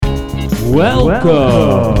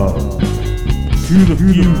Welcome to the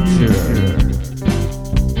future.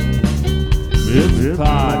 This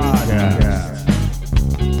podcast,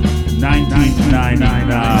 1999.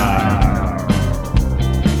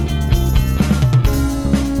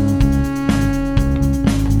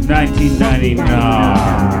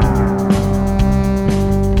 1999.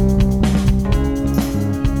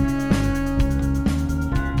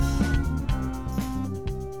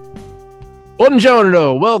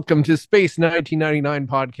 Buongiorno, welcome to Space 1999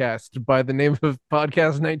 podcast by the name of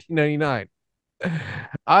Podcast 1999.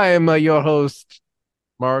 I am your host,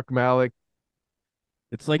 Mark Malik.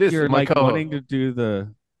 It's like This you're is my like co-host. wanting to do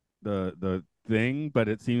the thing, but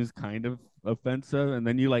it seems kind of offensive, and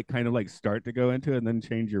then you like kind of like start to go into it and then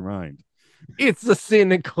change your mind. It's a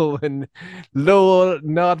cynical and low,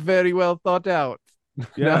 not very well thought out.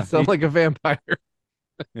 Yeah, I sound like a vampire.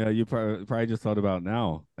 Yeah, you probably just thought about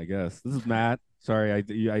now, I guess. This is Matt. Sorry,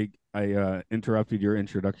 I interrupted your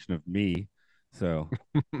introduction of me. So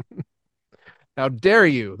How dare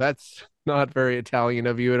you? That's not very Italian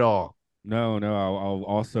of you at all. no, I'll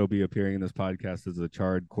also be appearing in this podcast as a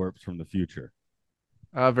charred corpse from the future.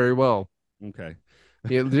 Very well. Okay.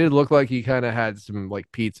 It did look like he kind of had some like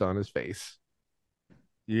pizza on his face.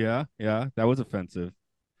 Yeah, that was offensive.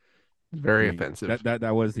 Very I mean, offensive.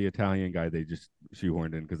 That was the Italian guy they just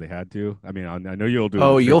shoehorned in because they had to. I mean, I know you'll do.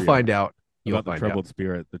 Oh, you'll find out. You'll the find troubled out.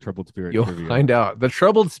 spirit. The troubled spirit. You'll trivia. find out. The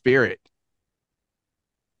troubled spirit.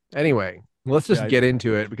 Anyway, let's just get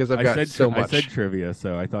into it because I've got so much. I said trivia,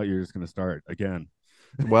 so I thought you were just going to start again.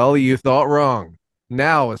 Well, you thought wrong.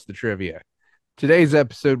 Now it's the trivia. Today's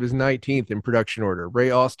episode was 19th in production order.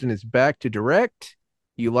 Ray Austin is back to direct.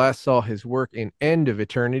 You last saw his work in End of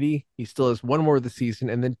Eternity. He still has one more this season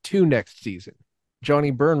and then two next season.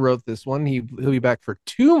 Johnny Byrne wrote this one. He'll be back for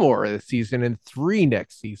two more this season and three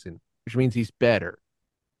next season, which means he's better.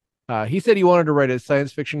 He said he wanted to write a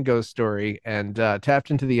science fiction ghost story and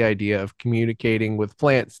tapped into the idea of communicating with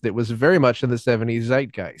plants that was very much in the 70s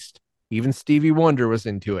zeitgeist. Even Stevie Wonder was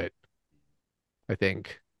into it, I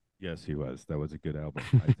think. Yes, he was. That was a good album,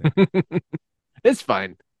 I think. It's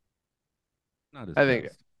fine. Not as I think.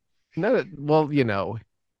 best. No, well,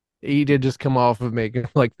 he did just come off of making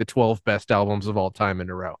like the 12 best albums of all time in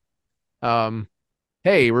a row.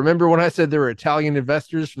 Hey, remember when I said there were Italian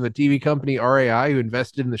investors from the TV company RAI who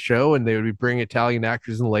invested in the show and they would be bringing Italian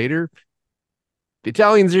actors in later? The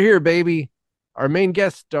Italians are here, baby. Our main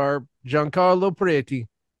guest star, Giancarlo Preti.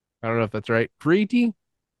 I don't know if that's right. Preti?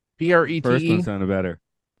 Prete. First one sounded better.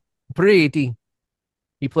 Preti.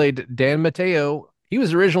 He played Dan Matteo. He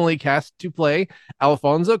was originally cast to play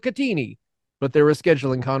Alfonso Catini, but there were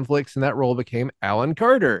scheduling conflicts and that role became Alan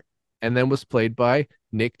Carter and then was played by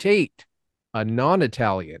Nick Tate, a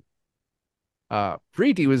non-Italian.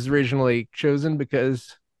 Preti was originally chosen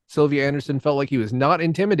because Sylvia Anderson felt like he was not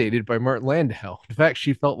intimidated by Martin Landau. In fact,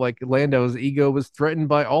 she felt like Landau's ego was threatened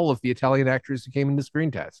by all of the Italian actors who came into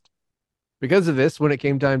screen test. Because of this, when it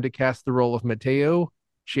came time to cast the role of Matteo,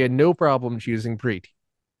 she had no problem choosing Preti.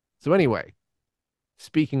 So anyway,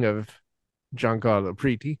 speaking of Giancarlo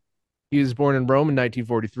Preti, he was born in Rome in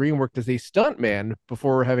 1943 and worked as a stuntman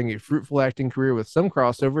before having a fruitful acting career with some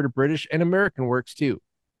crossover to British and American works too.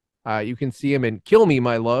 You can see him in Kill Me,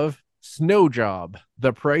 My Love, Snow Job,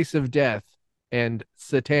 The Price of Death, and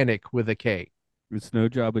Satanic with a K. Was Snow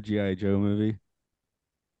Job a G.I. Joe movie?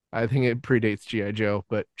 I think it predates G.I. Joe,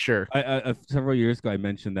 but sure. I several years ago, I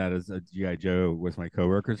mentioned that as a G.I. Joe with my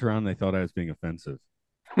coworkers around. They thought I was being offensive.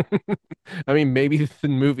 I mean, maybe the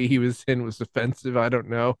movie he was in was offensive. I don't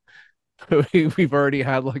know. We've already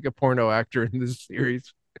had like a porno actor in this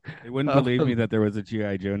series. They wouldn't believe me that there was a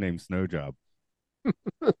G.I. Joe named Snow Job.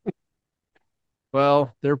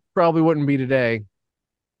 Well, there probably wouldn't be today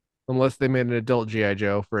unless they made an adult G.I.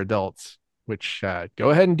 Joe for adults, which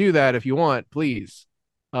go ahead and do that if you want, please.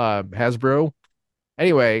 Hasbro.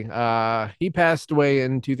 Anyway, he passed away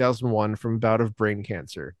in 2001 from a bout of brain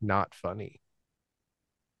cancer. Not funny.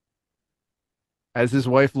 As his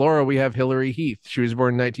wife, Laura, we have Hilary Heath. She was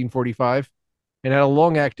born in 1945 and had a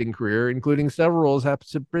long acting career, including several roles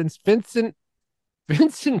opposite Prince Vincent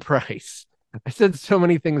Price. I said so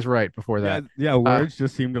many things right before that. Yeah, words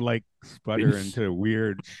just seem to like sputter into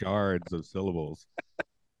weird shards of syllables.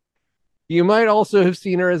 You might also have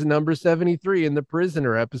seen her as number 73 in the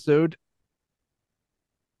Prisoner episode.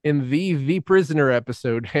 In the Prisoner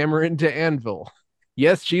episode, Hammer into Anvil.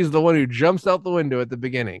 Yes, she's the one who jumps out the window at the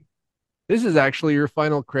beginning. This is actually her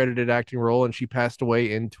final credited acting role, and she passed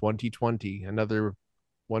away in 2020. Another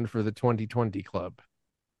one for the 2020 club.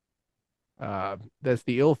 That's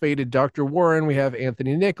the ill-fated Dr. Warren. We have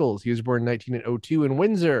Anthony Nichols. He was born in 1902 in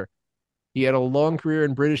Windsor. He had a long career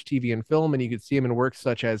in British TV and film, and you could see him in works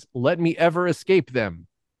such as Let Me Ever Escape Them,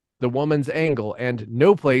 The Woman's Angle, and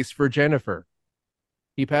No Place for Jennifer.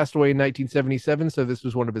 He passed away in 1977, so this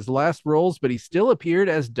was one of his last roles, but he still appeared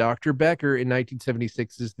as Dr. Becker in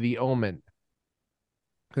 1976's The Omen.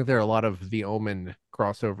 I think there are a lot of The Omen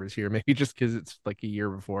crossovers here, maybe just because it's like a year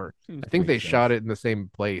before. Seems I think to they make shot sense. it in the same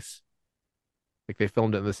place. Like they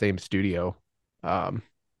filmed it in the same studio. Um,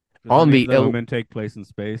 Does on any of the, the Omen take place in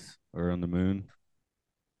space or on the moon?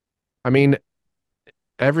 I mean,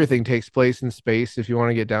 everything takes place in space if you want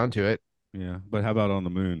to get down to it. Yeah, but how about on the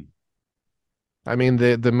moon? I mean,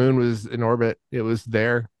 the moon was in orbit. It was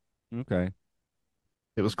there. Okay,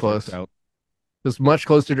 It was checks close. It out. was much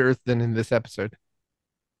closer to Earth than in this episode.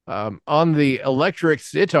 On the electric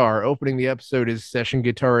sitar, opening the episode is session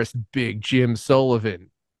guitarist Big Jim Sullivan.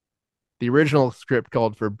 The original script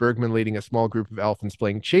called for Bergman leading a small group of Alphans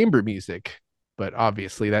playing chamber music, but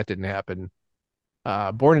obviously that didn't happen.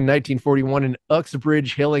 Born in 1941 in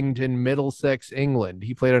Uxbridge, Hillingdon, Middlesex, England,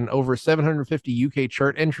 he played on over 750 UK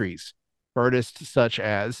chart entries for artists such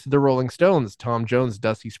as the Rolling Stones, Tom Jones,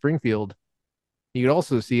 Dusty Springfield. You could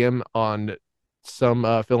also see him on some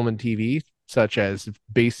film and TV, such as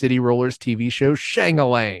Bay City Rollers TV show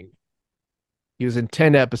Shang-a-Lang. He was in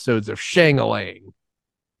 10 episodes of Shang-a-Lang.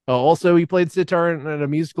 Also, he played sitar in a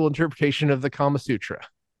musical interpretation of the Kama Sutra.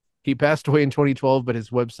 He passed away in 2012, but his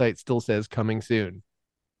website still says coming soon.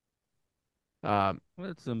 Well,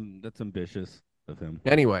 that's ambitious of him.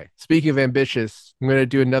 Anyway, speaking of ambitious, I'm going to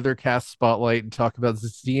do another cast spotlight and talk about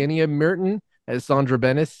Xenia Merton as Sandra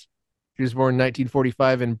Benes. She was born in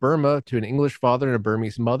 1945 in Burma to an English father and a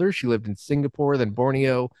Burmese mother. She lived in Singapore, then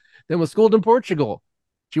Borneo, then was schooled in Portugal.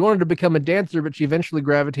 She wanted to become a dancer, but she eventually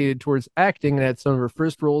gravitated towards acting and had some of her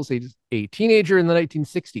first roles as a teenager in the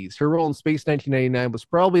 1960s. Her role in Space 1999 was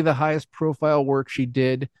probably the highest profile work she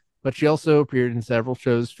did, but she also appeared in several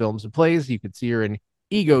shows, films, and plays. You could see her in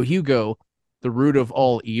Ego Hugo, The Root of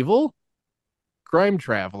All Evil, Crime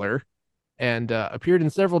Traveler, and appeared in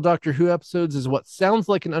several Doctor Who episodes as what sounds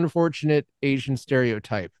like an unfortunate Asian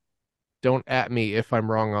stereotype. Don't at me if I'm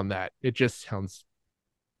wrong on that. It just sounds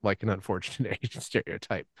like an unfortunate Asian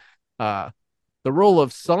stereotype. The role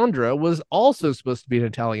of Sandra was also supposed to be an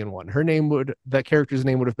Italian one. That character's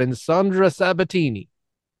name would have been Sandra Sabatini.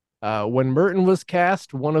 When Merton was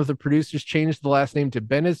cast, one of the producers changed the last name to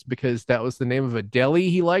Benes because that was the name of a deli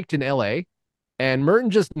he liked in LA. And Merton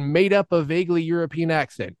just made up a vaguely European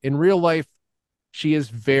accent. In real life, she is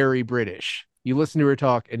very British. You listen to her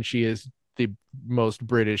talk, and she is the most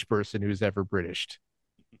British person who's ever Britished.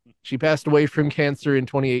 She passed away from cancer in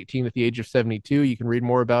 2018 at the age of 72. You can read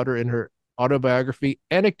more about her in her autobiography,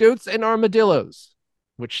 Anecdotes and Armadillos,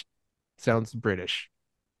 which sounds British.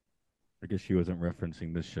 I guess she wasn't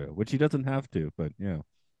referencing this show, which she doesn't have to, but yeah.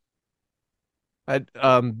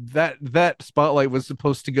 That spotlight was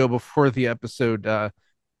supposed to go before the episode,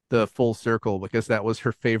 the Full Circle, because that was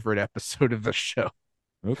her favorite episode of the show.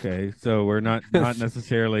 Okay, so we're not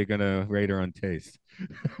necessarily gonna rate her on taste.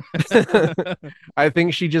 I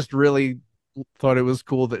think she just really thought it was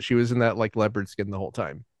cool that she was in that like leopard skin the whole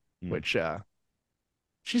time, which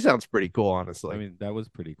she sounds pretty cool, honestly. I mean, that was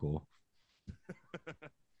pretty cool.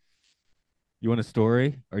 You want a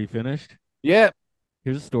story? Are you finished? Yeah.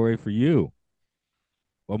 Here's a story for you.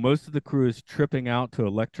 While most of the crew is tripping out to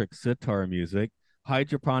electric sitar music,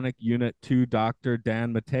 Hydroponic Unit 2 Dr.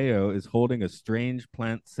 Dan Mateo is holding a strange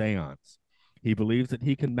plant seance. He believes that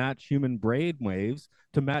he can match human brain waves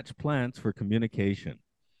to match plants for communication.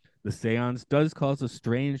 The seance does cause a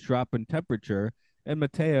strange drop in temperature, and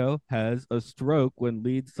Mateo has a stroke when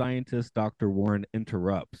lead scientist Dr. Warren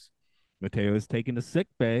interrupts. Mateo is taken to sick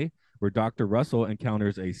bay, where Dr. Russell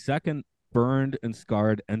encounters a second burned and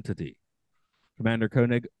scarred entity. Commander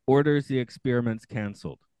Koenig orders the experiments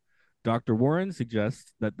canceled. Dr. Warren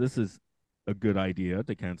suggests that this is a good idea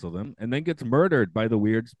to cancel them, and then gets murdered by the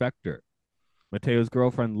weird specter. Mateo's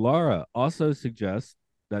girlfriend Laura also suggests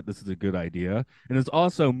that this is a good idea and is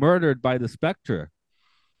also murdered by the specter.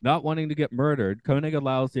 Not wanting to get murdered, Koenig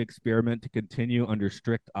allows the experiment to continue under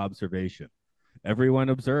strict observation. Everyone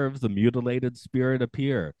observes the mutilated spirit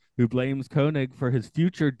appear, who blames Koenig for his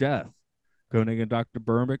future death. Koenig and Dr.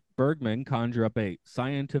 Bergman conjure up a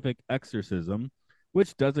scientific exorcism,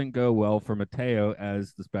 which doesn't go well for Mateo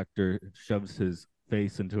as the specter shoves his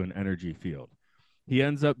face into an energy field. He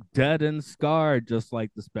ends up dead and scarred, just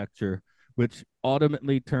like the specter, which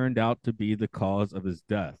ultimately turned out to be the cause of his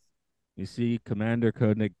death. You see, Commander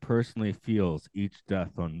Koenig personally feels each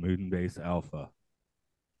death on Moonbase Alpha.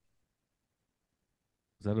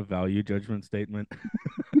 Is that a value judgment statement?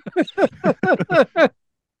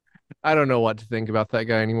 I don't know what to think about that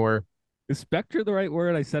guy anymore. Is specter the right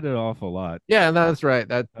word? I said it off a lot. Yeah, that's right.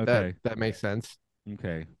 Okay. That makes sense.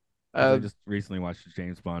 Okay. Because I Uh, just recently watched a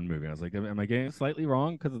James Bond movie. I was like, am I getting it slightly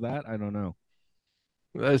wrong because of that? I don't know.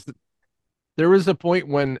 there's- there was a point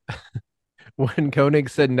when when Koenig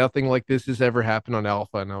said nothing like this has ever happened on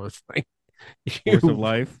Alpha, and I was like, Force of "You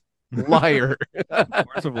Life. liar!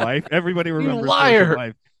 Force of Life. Everybody You remembers Force of liar!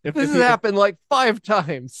 Life. This has happened like 5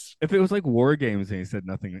 times." If it was like War Games and he said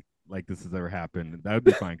nothing like this has ever happened, that would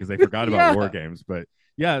be fine because they forgot about War Yeah, Games. But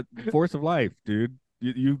yeah, Force of Life, dude.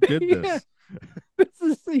 You did yeah. this.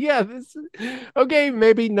 This okay.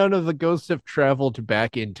 Maybe none of the ghosts have traveled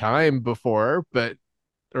back in time before, but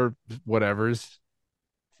or whatever's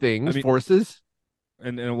I things, mean, forces.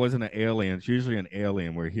 and it wasn't an alien. It's usually an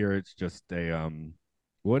alien. Where here it's just a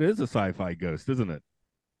what is a sci-fi ghost, isn't it?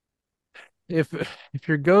 If if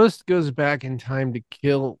your ghost goes back in time to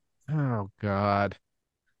kill, oh God,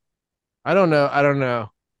 I don't know. I don't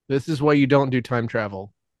know. This is why you don't do time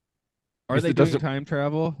travel Are because they it doing doesn't. time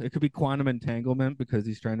travel? It could be quantum entanglement because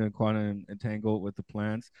he's trying to quantum entangle with the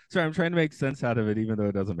plants. Sorry, I'm trying to make sense out of it, even though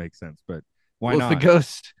it doesn't make sense. But why Well, not?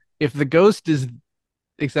 if the ghost is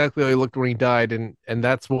exactly how he looked when he died, and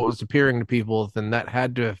that's what was appearing to people, then that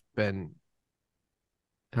had to have been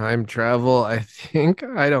time travel. I think.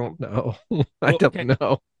 I don't know. I Well, don't okay.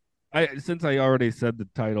 know. I since I already said the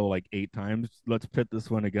title like 8 times, let's pit this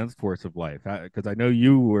one against Force of Life because I know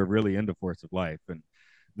you were really into Force of Life, and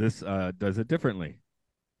this does it differently.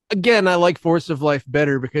 Again, I like Force of Life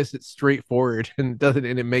better because it's straightforward and doesn't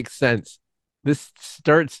and it makes sense. This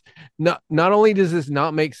starts not only does this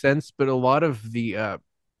not make sense, but a lot of the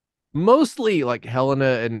mostly like Helena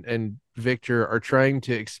and Victor are trying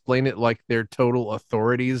to explain it like they're total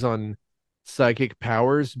authorities on psychic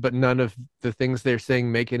powers, but none of the things they're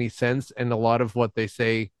saying make any sense. And a lot of what they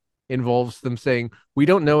say involves them saying, "We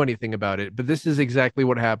don't know anything about it, but this is exactly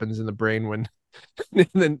what happens in the brain when,"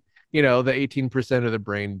 then, the 18% of the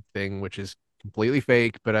brain thing, which is completely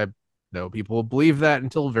fake, but I know people believe that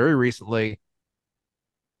until very recently.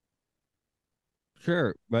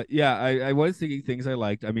 Sure, but yeah, I was thinking things I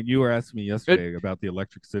liked. I mean, you were asking me It, yesterday about the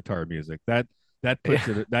electric sitar music. That yeah, puts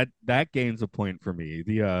it that gains a point for me.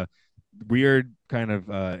 The weird kind of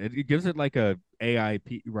it gives it like a AI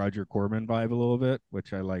Roger Corman vibe a little bit,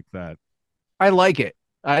 which I like that. I like it.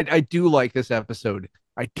 I do like this episode.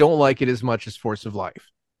 I don't like it as much as Force of Life.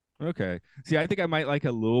 Okay. See, I think I might like it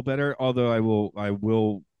a little better, although I will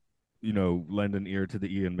lend an ear to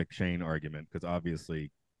the Ian McShane argument because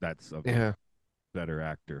obviously that's a Yeah. better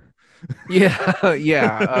actor. Yeah.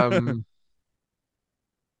 Yeah.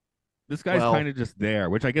 This guy's Well, kind of just there,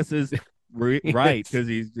 which I guess is right it's because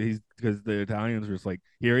he's because the Italians were just like,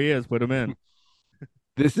 here he is, put him in.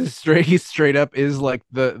 this is straight up is like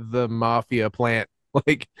the mafia plant.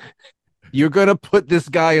 Like, you're gonna put this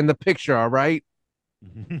guy in the picture, all right?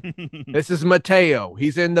 This is Mateo.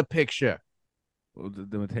 He's in the picture. Well,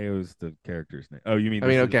 the Mateo's the character's name. Oh, you mean I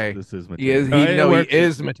mean, okay. this is He Mateo? is No, he it no, he works.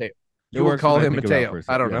 is Mateo. It You will works when call I him think about it for Mateo. a I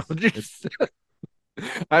second. don't know. Yes, Just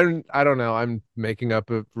I don't know. I'm making up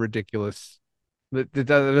a ridiculous that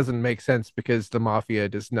doesn't make sense because the mafia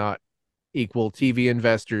does not equal TV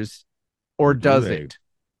investors, or or do does they? it?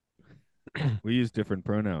 We use different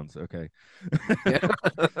pronouns. Okay. Yeah.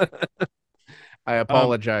 I um,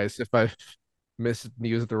 apologize if I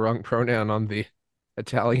misused the wrong pronoun on the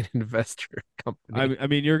Italian investor company. I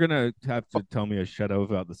mean, you're gonna have to tell me a shadow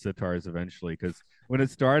about the sitars eventually, because when it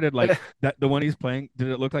started, like that, the one he's playing, did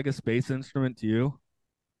it look like a space instrument to you?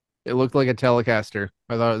 It looked like a Telecaster.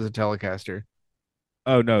 I thought it was a Telecaster.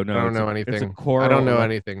 Oh no, I no, don't know it's a anything. I don't choral know elect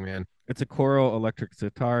anything, man. it's a choral electric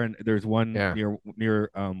sitar, and there's one Yeah. near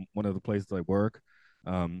one of the places I work,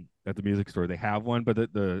 at the music store. They have one, but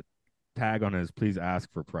the tag on it is please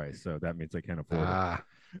ask for price, so that means I can't afford it, Ah.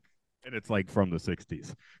 and it's like from the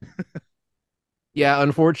 '60s. Yeah,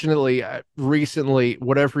 unfortunately, recently,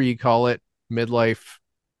 whatever you call it, midlife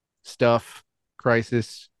stuff,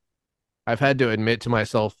 crisis, I've had to admit to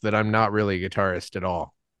myself that I'm not really a guitarist at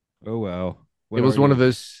all. Oh well, It what are was one of you?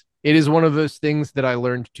 those, it is one of those things that I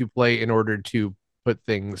learned to play in order to put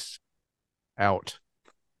things out,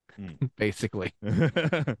 Hmm. basically.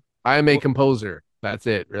 I am a Well, composer. That's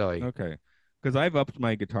it, really. okay. Because I've upped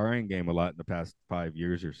my guitaring game a lot in the past 5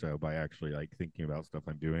 years or so by actually like thinking about stuff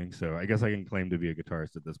I'm doing. So I guess I can claim to be a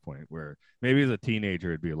guitarist at this point, where maybe as a teenager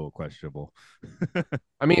it'd be a little questionable.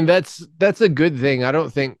 I mean, that's a good thing. I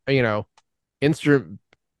don't think, instrument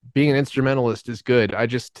being an instrumentalist is good. I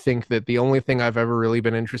just think that the only thing I've ever really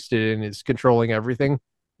been interested in is controlling everything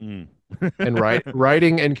Mm. and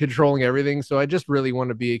writing and controlling everything. So I just really want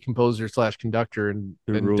to be a composer slash conductor Who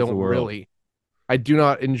and rules the don't world? really. I do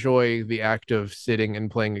not enjoy the act of sitting and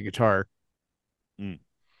playing a guitar. Mm,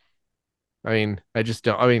 I mean, I just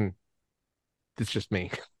don't. I mean, it's just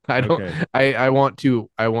me. I don't. okay, I want to.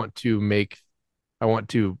 I want to make. I want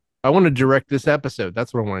to. I want to direct this episode.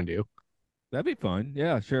 That's what I want to do. that'd be fun.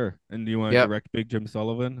 Yeah, sure. And do you want to Yep. direct Big Jim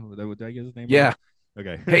Sullivan? Did I get his name right? Yeah.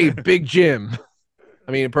 Okay. Hey, Big Jim.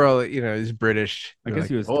 I mean, probably he's British. I You're guess like,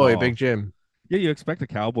 he was oh, Big tall. Jim. Yeah, you expect a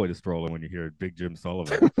cowboy to stroll in when you hear Big Jim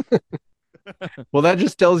Sullivan. Well, that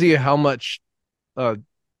just tells you how much, uh,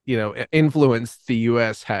 influence the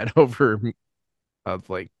U.S. had over of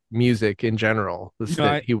like music in general. You This know,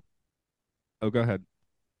 that I he. oh, go ahead.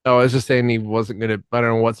 Oh, I was just saying he wasn't gonna. I don't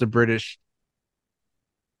know what's a British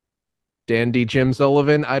dandy Jim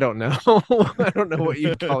Sullivan. I don't know. I don't know what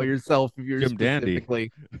you'd call yourself if you're Jim Dandy.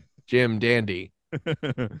 specifically Jim Dandy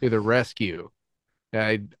to the rescue.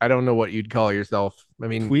 I don't know what you'd call yourself. I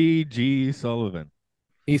mean, Twee G Sullivan.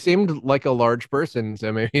 he seemed like a large person,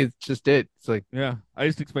 so maybe it's just it. It's like, Yeah, I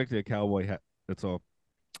just expected a cowboy hat. That's all.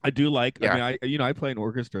 I do like. I yeah, mean, I play in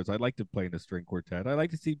orchestras. I like to play in a string quartet. I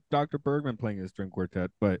like to see Dr. Bergman playing in a string quartet.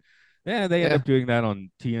 But yeah, they end yeah, up doing that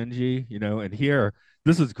on TNG. And here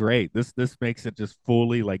this is great. This makes it just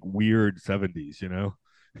fully like weird 70s.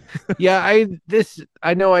 yeah.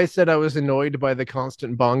 I know I said I was annoyed by the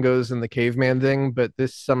constant bongos and the caveman thing, but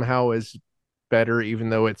this somehow is better, even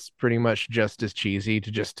though it's pretty much just as cheesy to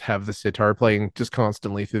just have the sitar playing just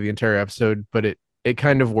constantly through the entire episode. But it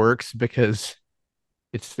kind of works because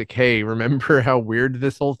it's like, hey, remember how weird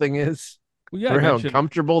this whole thing is? Well, yeah, I Remember how mentioned.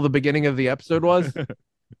 uncomfortable the beginning of the episode was?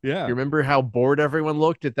 Yeah, You remember how bored everyone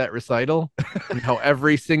looked at that recital and how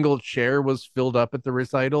every single chair was filled up at the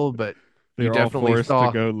recital, but you they're all definitely forced to saw,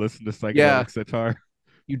 go listen to yeah, psychedelic sitar.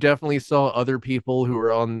 you definitely saw other people who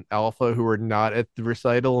were on Alpha who were not at the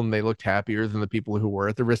recital and they looked happier than the people who were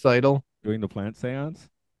at the recital. Doing the plant seance.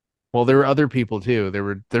 Well, there were other people too.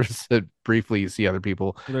 There's briefly you see other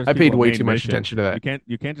people. Well, there's I people paid at way main too much mission. attention to that.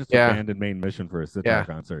 You can't just Yeah, abandon main mission for a sitar yeah.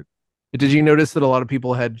 concert. Did you notice that a lot of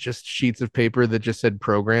people had just sheets of paper that just said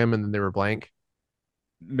program and then they were blank?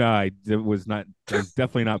 No, I was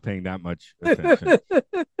definitely not paying that much attention.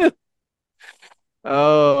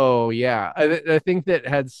 Oh yeah, I think that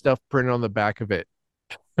had stuff printed on the back of it,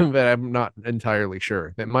 but I'm not entirely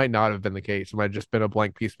sure. That might not have been the case. It might have just been a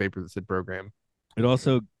blank piece of paper that said program. It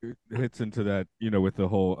also hits into that, with the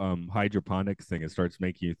whole hydroponics thing. It starts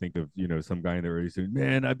making you think of, some guy in the early saying,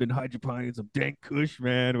 man, I've been hydroponicking some dank kush,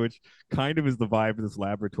 man, which kind of is the vibe of this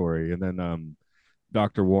laboratory. And then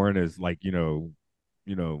Dr. Warren is like, you know,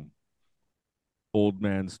 old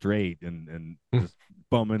man straight and just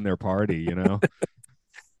bumming their party.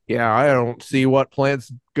 Yeah, I don't see what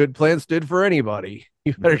good plants did for anybody.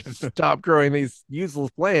 You better stop growing these useless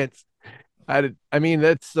plants. I mean,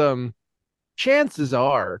 that's chances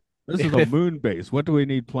are, This is a moon base. What do we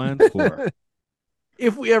need plants for?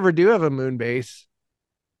 if we ever do have a moon base,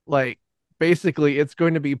 like basically it's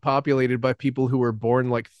going to be populated by people who were born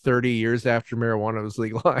like 30 years after marijuana was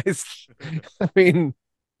legalized. I mean,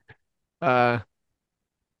 uh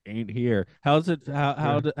Ain't here. How's it?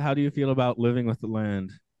 How do you feel about living with the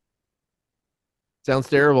land? sounds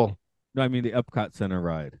terrible. No, I mean the Epcot Center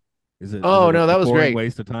ride. Is Oh it no, a that was boring great.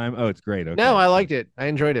 waste of time? Oh, it's great. No, Okay, I so liked it. I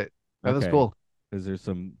enjoyed it. That was okay. cool. Is there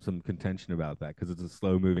some contention about that because it's a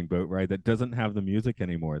slow moving boat ride that doesn't have the music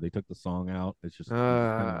anymore? They took the song out. It's just you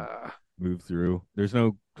just kind of Uh move through. There's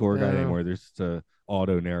no tour guide no. anymore. There's just a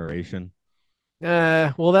auto narration.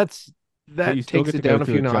 Well, But you that still takes get it to go down a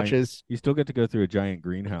through few a giant. notches. You still get to go through a giant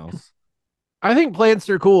greenhouse. I think plants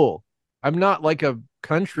are cool. I'm not like a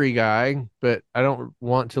country guy, but I don't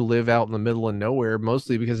want to live out in the middle of nowhere,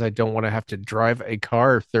 mostly because I don't want to have to drive a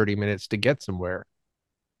car 30 minutes to get somewhere.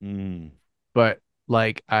 Mm. But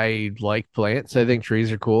like I like plants. I think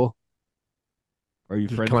trees are cool. Are you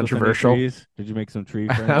Just friends with any controversial. trees? Did you make some tree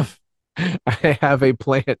I friends? have I have a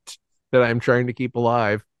plant that I'm trying to keep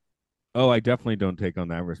alive. Oh, I definitely don't take on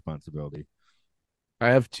that responsibility. I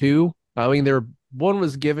have two. I mean, one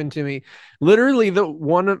was given to me. Literally, the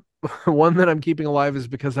one one that I'm keeping alive is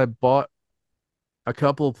because I bought a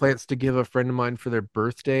couple of plants to give a friend of mine for their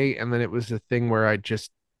birthday, and then it was a thing where I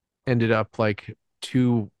just ended up like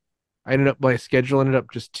too. I ended up my schedule ended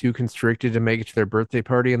up just too constricted to make it to their birthday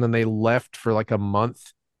party, and then they left for like a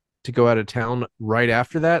month to go out of town right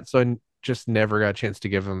after that. So I just never got a chance to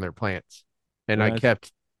give them their plants, and I That's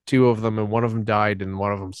kept two of them, and one of them died, and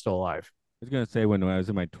one of them's still alive. I was gonna say when I was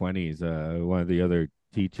in my 20s, one of the other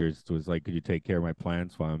teachers was like, "Could you take care of my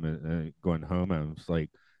plants while I'm going home?" I was like,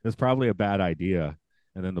 "That's probably a bad idea."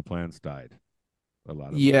 And then the plants died, a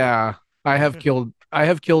lot of them. Yeah, I have killed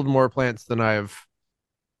more plants than I've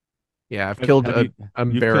Have, killed have a you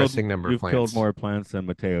you've killed embarrassing number of you've killed plants. more plants than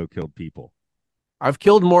Mateo killed people? I've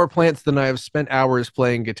killed more plants than I have spent hours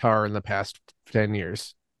playing guitar in the past 10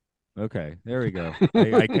 years. Okay, there we go.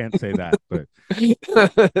 I can't say that,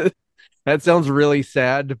 but That sounds really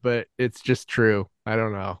sad, but it's just true. I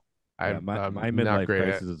don't know. yeah, I'm my not midlife great at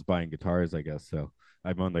crisis is buying guitars, I guess. So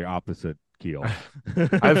I'm on the opposite keel.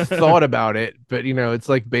 I've thought about it, but it's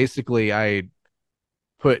like basically I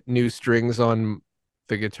put new strings on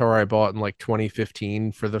the guitar I bought in like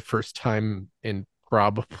 2015 for the first time in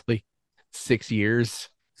probably 6 years.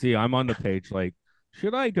 See, I'm on the page like,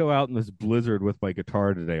 should I go out in this blizzard with my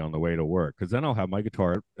guitar today on the way to work? Because then I'll have my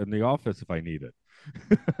guitar in the office if I need it.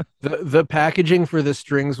 The packaging for the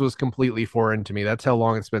strings was completely foreign to me. That's how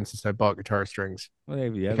long it's been since I bought guitar strings. Well,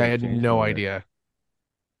 yeah, Like I they've had changed a no little bit. idea.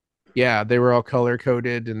 Yeah, they were all color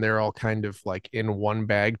coded and they're all kind of like in one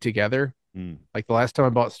bag together. Mm. Like the last time I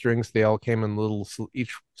bought strings, they all came in little.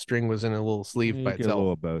 Each string was in a little sleeve You by get a itself.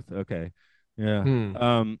 little of both. Okay. Yeah. Hmm.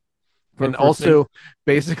 For And things. also,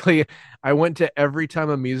 basically, I went to every time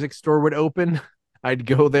a music store would open, I'd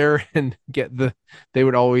go there and get they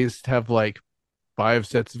would always have like 5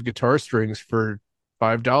 sets of guitar strings for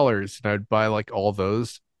 $5. And I'd buy like all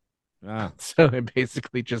those. Ah, So I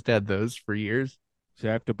basically just had those for years. so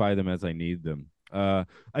I have to buy them as I need them. I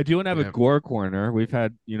do want to have a Yeah. gore corner. We've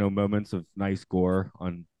had moments of nice gore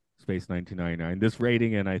on Space 1999. This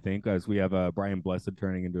rating in, I think, as we have Brian Blessed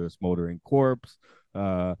turning into a smoldering corpse.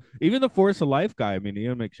 Even the Force of Life guy. I mean,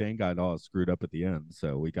 Ian McShane got all screwed up at the end,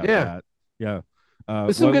 so we got Yeah. that. Yeah.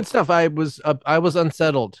 There's some What good stuff. I was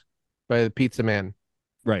unsettled by the pizza man.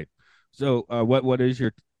 Right. So, what is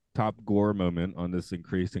your top gore moment on this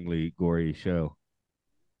increasingly gory show?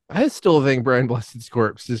 I still think Brian Blessed's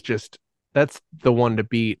corpse is just that's the one to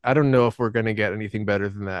beat. I don't know if we're gonna get anything better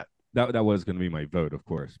than that. That was going to be my vote, of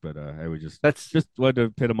course, but I would just That's just wanted to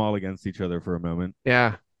pit them all against each other for a moment.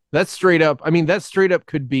 Yeah. That's straight up. I mean, that straight up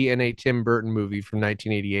could be in a Tim Burton movie from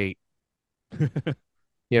 1988,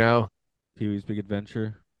 you know? Pee Wee's Big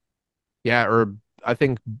Adventure. Yeah, or I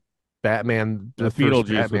think Batman, The the first Beetlejuice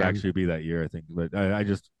would Batman. actually be that year, I think. But I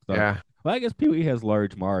just thought, Yeah. well, I guess Pee Wee has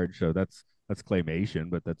large Marge, so that's claymation,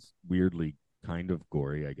 but that's weirdly kind of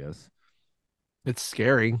gory, I guess. It's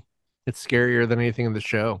scary. It's scarier than anything in the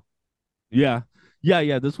show. Yeah,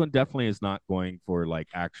 yeah. This one definitely is not going for like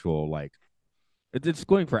actual like it's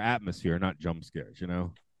going for atmosphere, not jump scares.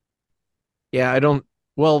 Yeah, I don't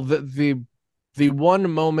well the one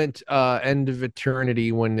moment end of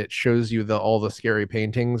eternity when it shows you the all the scary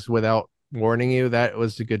paintings without warning you, that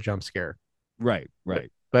was a good jump scare. Right, But,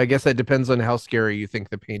 right. but I guess that depends on how scary you think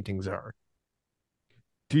the paintings are.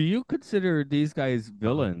 Do you consider these guys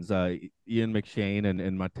villains, Ian McShane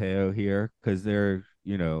and Mateo here, because they're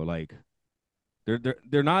like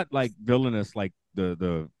they're not like villainous like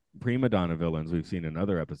the prima donna villains we've seen in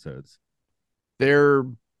other episodes, They're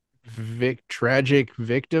tragic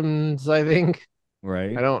victims, I think. I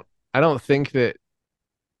right? don't I don't think that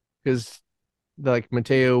because like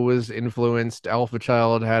Mateo was influenced, Alpha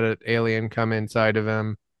Child had an alien come inside of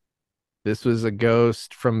him. This was a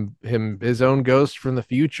ghost from him, his own ghost from the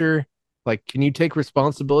future. Like, can you take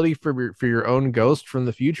responsibility for your own ghost from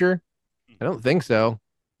the future? I don't think so.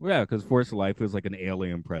 Well, yeah, because Force of Life is like an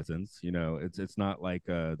alien presence. It's not like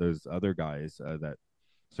those other guys that.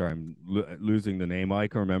 Sorry, I'm losing the name. All I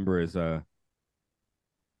can remember is no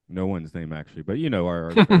one's name actually, but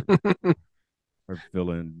our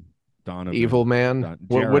villain Evil Donovan, man.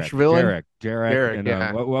 Which Jarek, villain? Jarek, Derek, and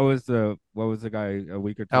yeah. what was the guy a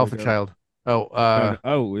week or two Alpha ago? Child. Oh, No, no,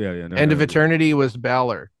 oh yeah, yeah, no, End of no, Eternity was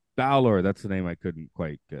Balor. Balor. That's the name I couldn't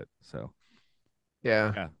quite get. So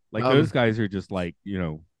Yeah. yeah, like those Um, guys are just like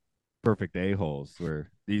perfect a holes where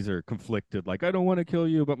these are conflicted. Like I don't want to kill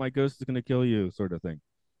you, but my ghost is going to kill you, sort of thing.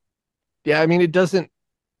 yeah, I mean it doesn't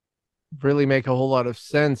really make a whole lot of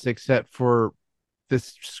sense except for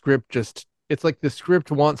this script just it's like the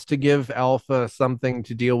script wants to give Alpha something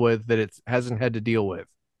to deal with that it hasn't had to deal with.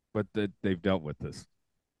 But they've dealt with this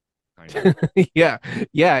kind of. Yeah,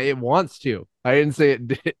 yeah, it wants to. I didn't say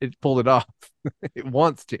it pulled it off. It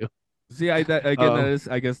wants to. See, again, that Um, is,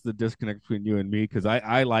 I guess, the disconnect between you and me because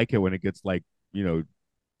I like it when it gets like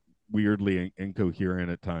weirdly incoherent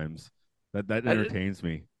at times. That I, entertains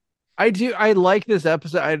me. I do. I like this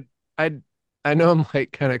episode. I know I'm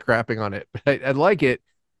like kind of crapping on it, but I like it.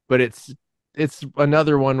 But it's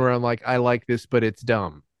another one where I'm like, I like this, but it's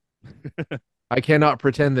dumb. I cannot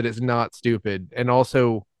pretend that it's not stupid, and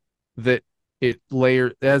also that it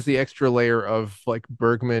has the extra layer of like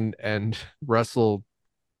Bergman and Russell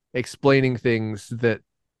explaining things that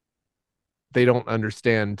they don't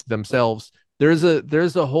understand themselves. There's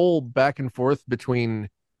a whole back and forth between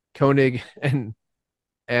Koenig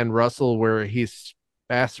and Russell where he's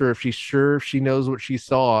asks her if she's sure she knows what she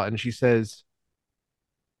saw, and she says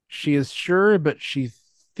she is sure, but she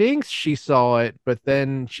thinks she saw it, but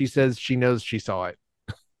then she says she knows she saw it.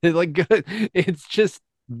 Like it's just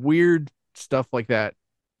weird stuff like that.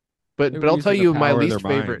 They But were I'll tell using the you my power of their least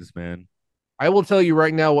favorite. minds, man. I will tell you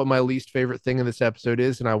right now what my least favorite thing in this episode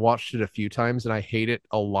is, and I watched it a few times and I hate it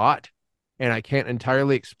a lot, and I can't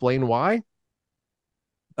entirely explain why.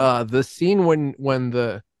 The scene when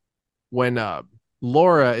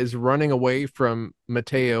Laura is running away from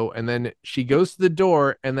Mateo, and then she goes to the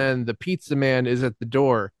door, and then the pizza man is at the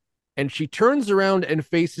door, and she turns around and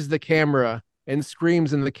faces the camera and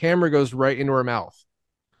screams, and the camera goes right into her mouth.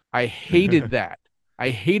 I hated that. I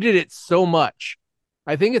hated it so much.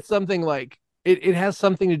 I think it's something like it has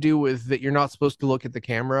something to do with that you're not supposed to look at the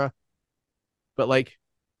camera, but like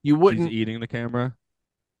you She's wouldn't. eating the camera.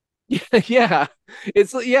 Yeah,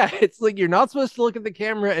 it's like you're not supposed to look at the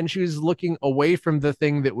camera, and she was looking away from the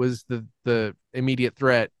thing that was the immediate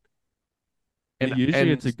threat. Usually, And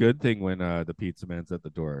it's a good thing when the pizza man's at the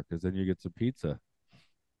door because then you get some pizza.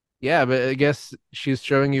 yeah, but I guess she's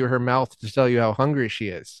showing you her mouth to tell you how hungry she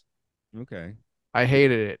is. Okay. I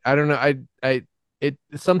hated it. I don't know. It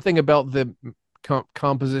something about the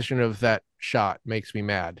composition of that shot makes me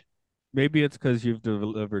mad. Maybe it's because you've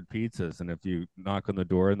delivered pizzas, and if you knock on the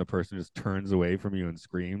door and the person just turns away from you and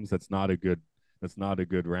screams, that's not a good. That's not a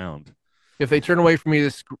good round. If they turn away from me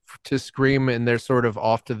to scream and they're sort of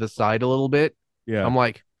off to the side a little bit, Yeah. I'm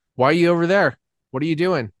like, "Why are you over there? What are you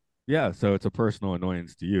doing?" Yeah. So it's a personal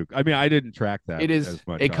annoyance to you. I mean, I didn't track that It is as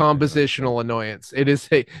much a either. So. compositional annoyance. It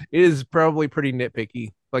is probably pretty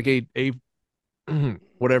nitpicky, like a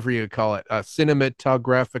whatever you call it, a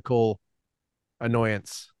cinematographical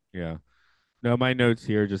annoyance. Yeah. No, my notes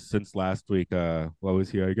here just since last week. What was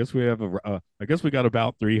here? I guess we have I guess we got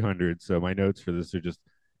about 300. So my notes for this are just.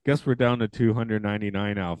 Guess we're down to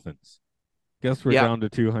 299 Alphans. Guess we're Yeah. down to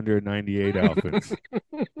 298 Alphans.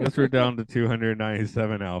 Guess we're down to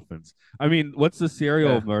 297 Alphans. I mean, what's the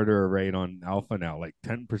serial Yeah. murderer rate on Alpha now? Like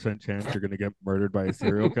 10% chance you're going to get murdered by a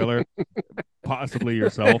serial killer? Possibly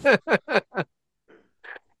yourself.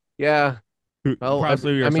 Yeah. Well,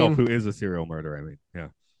 Possibly I yourself, mean, who is a serial murderer. I mean, yeah.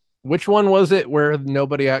 which one was it where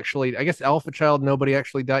nobody actually, I guess Alpha Child, nobody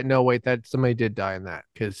actually died? No, wait, that somebody did die in that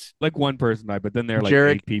because Like one person died, but then there are like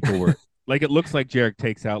Jarek, eight people were like it looks like Jarek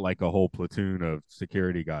takes out like a whole platoon of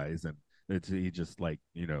security guys and he just like,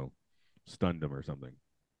 stunned them or something.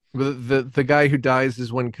 the guy who dies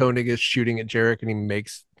is when Koenig is shooting at Jarek and he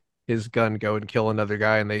makes his gun go and kill another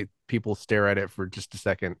guy, and people stare at it for just a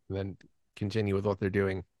second and then continue with what they're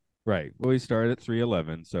doing. Right. Well, we started at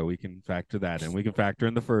 311, so we can factor that in. We can factor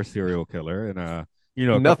in the first serial killer and a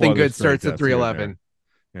couple Nothing other good stray starts at deaths here and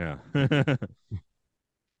 311. there. Yeah.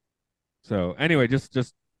 So anyway,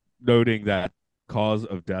 just noting that cause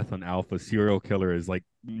of death on Alpha serial killer is like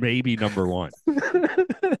maybe number one.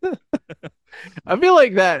 I feel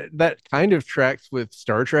like that kind of tracks with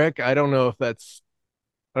Star Trek. I don't know if that's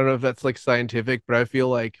like scientific, but I feel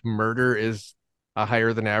like murder is a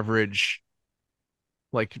higher than average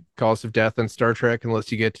like cause of death in Star Trek,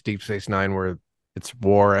 unless you get to Deep Space Nine where it's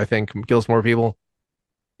war. I think kills more people.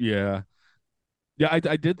 Yeah. Yeah,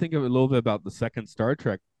 I did think of a little bit about the second Star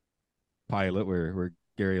Trek pilot where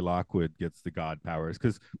Gary Lockwood gets the god powers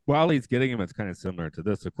because while he's getting him, it's kind of similar to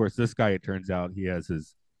this. Of course, this guy, it turns out, he has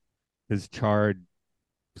his charred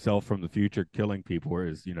self from the future killing people,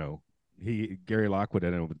 whereas he Gary Lockwood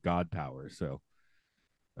ended up with god powers. So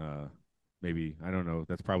uh, maybe I don't know.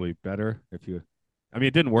 That's probably better if you. I mean,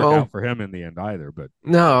 it didn't work Well, out for him in the end either, but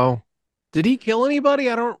no. Did he kill anybody?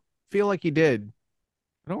 I don't feel like he did.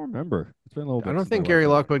 I don't remember. It's been a little I bit don't since I think watched Gary that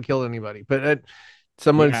one. Lockwood killed anybody, but The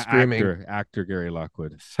someone's screaming. actor Gary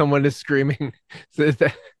Lockwood. Someone is screaming at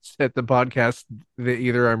the podcast that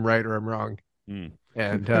either I'm right or I'm wrong, Mm.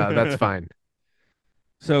 and that's fine.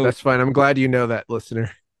 So That's fine. I'm glad you know that,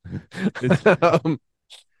 listener. um,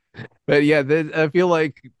 but yeah, I feel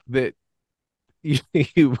like that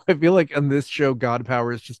I feel like on this show, God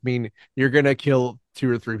powers just mean you're gonna kill two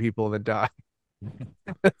or three people and then die.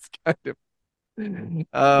 That's kind of I don't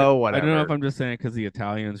know if whatever. I'm just saying because the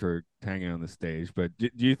Italians were hanging on the stage, but do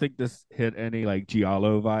you think this hit any like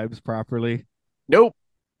Giallo vibes properly? Nope.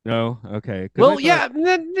 No, okay. Because I Well, thought yeah,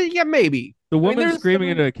 yeah, maybe. the I mean, woman there's. I screaming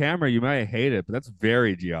mean, into a camera, you might hate it, but that's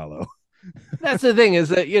very Giallo. that's the thing is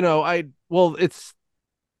that it's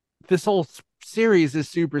this whole series is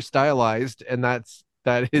super stylized, and that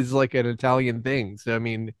is like an Italian thing. So I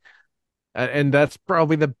mean, and that's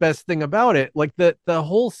probably the best thing about it. Like the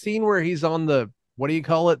whole scene where he's on the what do you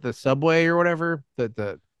call it, the subway or whatever,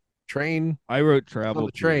 the train. I wrote He's on travel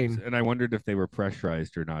the tubes, train. and I wondered if they were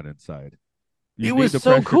pressurized or not inside. You It need was the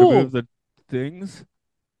so pressure to move cool. the things.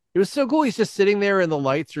 It was so cool. He's just sitting there, and the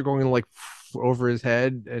lights are going like over his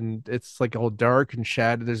head, and it's like all dark and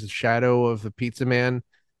shadow. There's a shadow of the pizza man.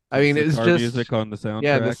 I The mean, it's sitar just music on the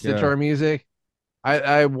yeah, the soundtrack. Yeah, sitar music.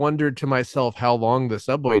 I wondered to myself how long the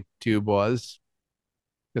subway tube was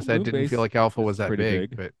the because I moon didn't feel base like Alpha is was that pretty big,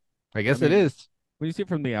 big. but I I guess it mean, is. when you see it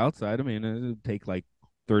from the outside, I mean, it would take like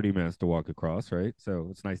 30 minutes to walk across, right? So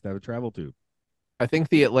it's nice to have a travel tube. I think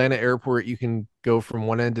the Atlanta airport you can go from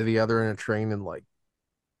one end to the other in a train in like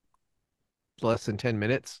less than 10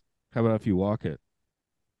 minutes. How about if you walk it?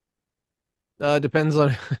 Depends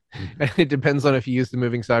on it depends on if you use the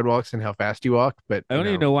moving sidewalks and how fast you walk, but I don't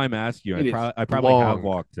even know why I'm asking you. it is I probably have long.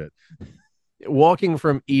 walked it. Walking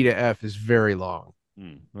from E to F is very long.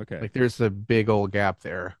 Okay. Like there's a big old gap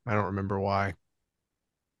there. I don't remember why.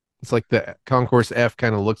 It's like the concourse F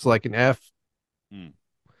kind of looks like an F. Mm.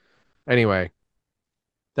 Anyway,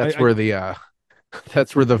 that's I where the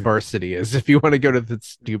that's where the varsity is. If you want to go to the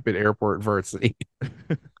stupid airport varsity,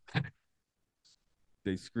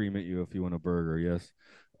 they scream at you if you want a burger. Yes.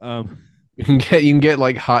 Um, you can get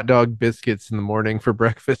like hot dog biscuits in the morning for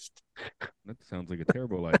breakfast. that sounds like a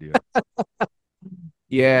terrible idea.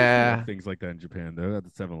 You usually have Yeah. things like that in Japan, though. At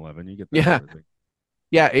the 7-Eleven, you get that Yeah. sort of thing.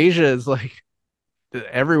 Yeah, Asia is like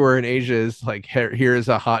everywhere in Asia is like here's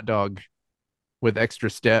a hot dog with extra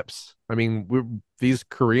steps. I mean, these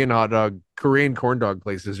Korean corn dog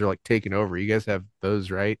places are like taking over. You guys have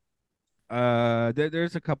those, right?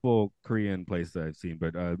 There's a couple Korean places I've seen,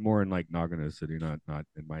 but more in like Nagano City, not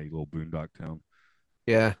in my little boondock town.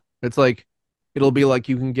 Yeah. It's like it'll be like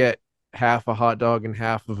you can get half a hot dog and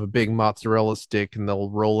half of a big mozzarella stick, and they'll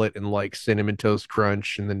roll it in like cinnamon toast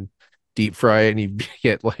crunch and then deep fry it, and you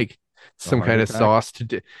get like A some heart kind of attack. sauce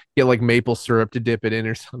get like maple syrup to dip it in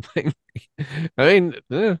or something. I mean,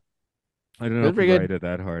 I don't know it's if you pretty ride good. it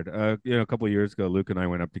that hard. A couple of years ago, Luke and I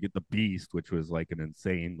went up to get the Beast, which was like an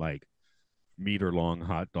insane, like meter long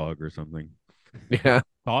hot dog or something. Yeah.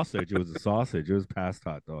 Sausage. It was a sausage. It was past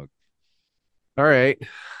hot dog. All right.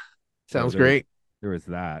 So Sounds great. there was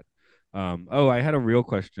that. Oh, I had a real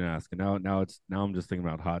question to ask, and now I'm just thinking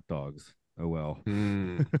about hot dogs. Oh well.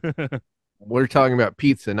 Hmm. We're talking about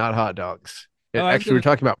pizza, not hot dogs. Oh, I was Actually, we're gonna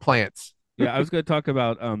talking about plants. Yeah, I was gonna talk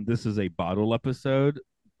about this is a bottle episode.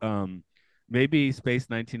 Um Maybe Space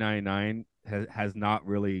 1999 has not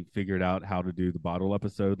really figured out how to do the bottle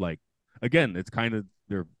episode. Like again, it's kind of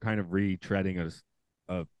they're kind of retreading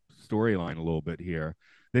a storyline a little bit here.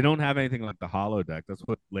 They don't have anything like the holodeck. That's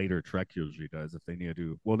what later Trek usually does if they need to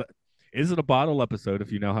do well. Is it a bottle episode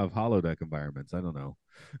if you now have holodeck environments? I don't know.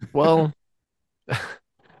 Well,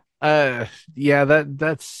 yeah,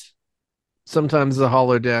 that's sometimes the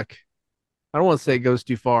holodeck. I don't want to say it goes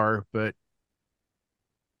too far, but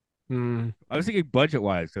hmm, I was thinking budget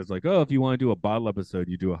wise because like, oh, if you want to do a bottle episode,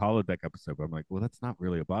 you do a holodeck episode. But I'm like, well, that's not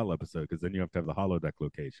really a bottle episode because then you have to have the holodeck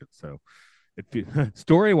location. So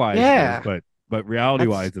story wise it is, yeah, but reality that's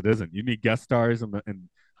wise it isn't. You need guest stars and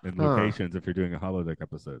huh. locations if you're doing a holodeck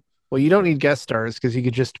episode. Well, you don't So need guest stars because you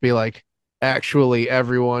could just be like, actually,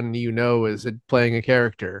 everyone you know is playing a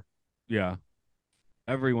character. yeah,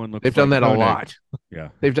 everyone They've looks done like that a Koenig. lot. Yeah,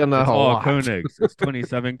 They've done that it's a all lot. Koenigs. It's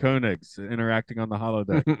 27 Koenigs interacting on the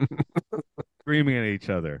holodeck, screaming at each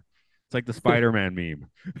other. It's like the Spider-Man meme.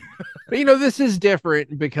 But this is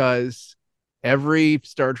different because every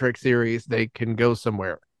Star Trek series they can go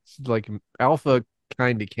somewhere. It's like Alpha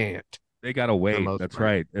kind of can't They gotta for the wait. most That's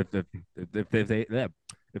part. right.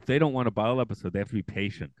 If they don't want a bottle episode, they have to be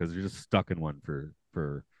patient because they're just stuck in one for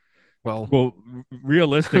Well, well,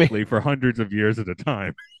 I mean, realistically for hundreds of years at a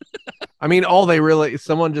time. all they really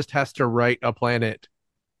someone just has to write a planet.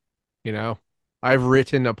 You know, I've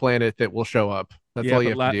written a planet that will show up. That's Yeah, all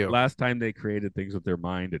you but have to do. last time they created things with their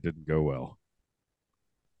mind, it didn't go well.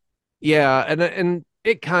 Yeah, and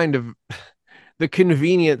it kind of the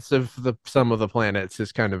convenience of the some of the planets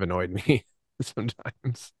has kind of annoyed me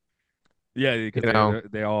sometimes. Yeah, You because know,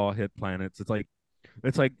 they all hit planets. It's like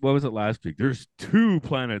what was it last week? There's two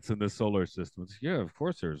planets in the solar system. Yeah, of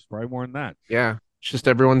course there's probably more than that. yeah, it's just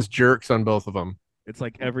everyone's jerks on both of them. It's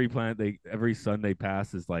like every sun they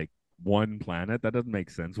pass is like one planet. That doesn't make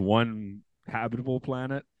sense. One habitable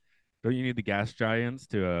planet. Don't you need the gas giants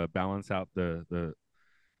to balance out the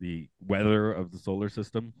weather of the solar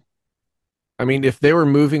system? I mean, if they were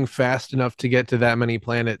moving fast enough to get to that many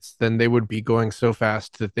planets, then they would be going so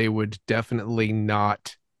fast that they would definitely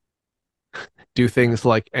not do things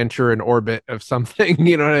like enter an orbit of something.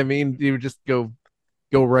 You know what I mean? You would just go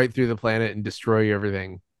right through the planet and destroy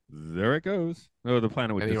everything. There it goes. Oh, the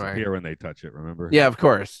planet would Anyway, disappear when they touch it. Remember? yeah, of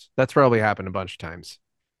course. That's probably happened a bunch of times.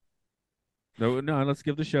 No, no. Let's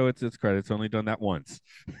give the show its credit. It's only done that once.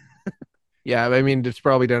 Yeah, I mean, it's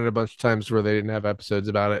probably done it a bunch of times where they didn't have episodes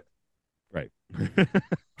about Right.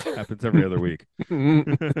 Happens every other week.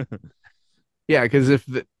 it. Yeah, because if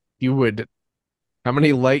you would, how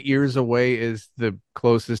many light years away is the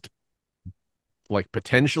closest, like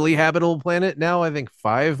potentially habitable planet now? I think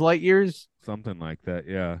 5 light years. Something like that.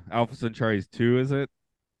 Yeah. Alpha Centauri's 2, is it?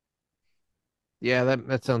 Yeah,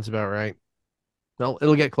 that sounds about right. Well,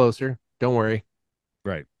 it'll get closer. Don't worry.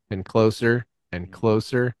 Right. And closer and Mhm.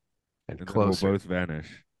 closer and And then we'll closer. both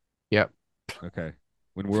vanish. Yep. Okay.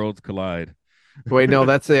 When worlds collide. Wait, no,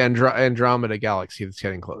 that's the Andromeda galaxy that's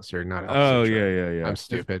getting closer, not Alpha Oh, yeah, Centauri. yeah, yeah. I'm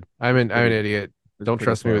stupid. I'm an idiot. It's Don't pretty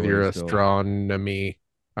trust me far with away your still. astronomy.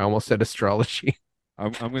 I almost said astrology.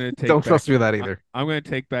 I'm gonna take Don't back trust me with that either. I'm gonna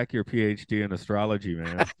take back your PhD in astrology,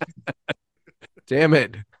 man. Damn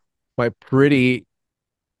it. My pretty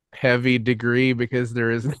heavy degree because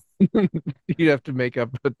there is you have to make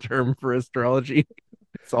up a term for astrology.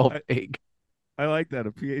 It's all I, vague. I like that,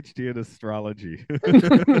 a PhD in astrology.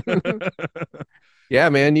 Yeah,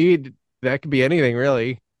 man, that could be anything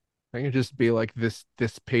really. I could just be like this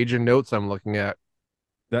page of notes I'm looking at.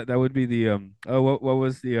 That would be the what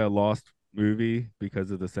was the lost movie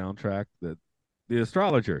because of the soundtrack, the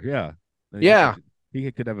astrologer, yeah. Yeah, He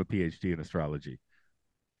could have a PhD in astrology.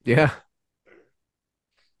 yeah.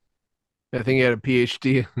 I think he had a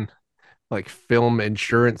PhD in like film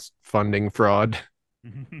insurance funding fraud.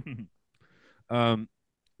 um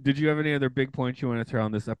did you have any other big points you want to throw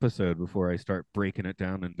on this episode before I start breaking it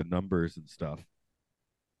down into numbers and stuff?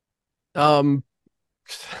 Um,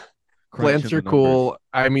 Plants Crunching the are numbers. cool.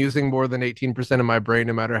 I'm using more than 18% of my brain,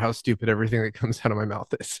 no matter how stupid everything that comes out of my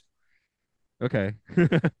mouth is. Okay.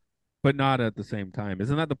 But not at the same time.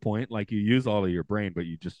 Isn't that the point? Like you use all of your brain, but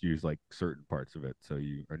you just use like certain parts of it. So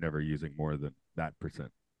you are never using more than that percent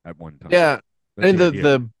at one time. Yeah. That's And the idea.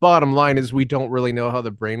 the bottom line is we don't really know how the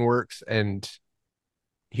brain works, and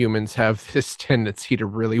humans have this tendency to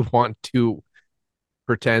really want to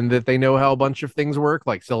pretend that they know how a bunch of things work,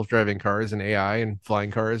 like self-driving cars and AI and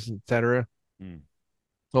flying cars, etc. Mm,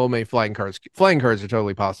 Well, maybe flying cars are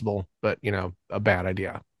totally possible, but a bad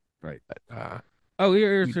idea. right. But, Oh,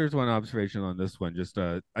 here's one observation on this one. Just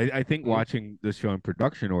I think mm, watching this show in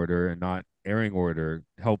production order and not airing order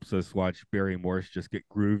helps us watch Barry Morse just get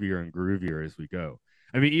groovier and groovier as we go.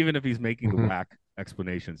 I mean, even if he's making the mhm. whack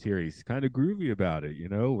explanations here, he's kind of groovy about it,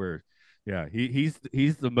 where yeah, he's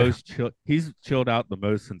the most he's chilled out the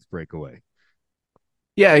most since Breakaway.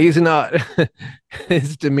 Yeah, he's not.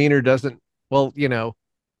 His demeanor doesn't. Well,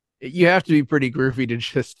 you have to be pretty groovy to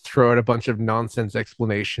just throw out a bunch of nonsense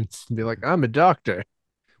explanations and be like, "I'm a doctor."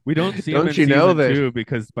 We don't see him Don't in you know season that 2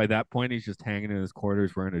 because by that point he's just hanging in his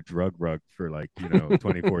quarters wearing a drug rug for like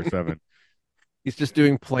 24/7. he's just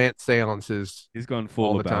doing plant seances He's gone all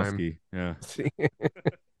full the time? Lebowski. Yeah,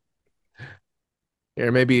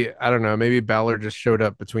 Or maybe I don't know. Maybe Ballard just showed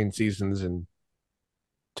up between seasons and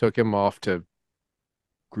took him off to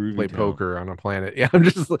Groovy play Town. poker on a planet. Yeah,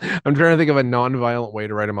 I'm trying to think of a non-violent way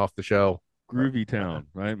to write him off the show. But, Groovy Town,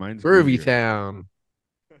 right? Mine's Groovy groovier. Town.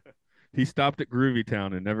 He stopped at Groovy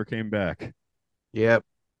Town and never came back. Yep.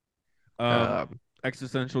 Um, Um,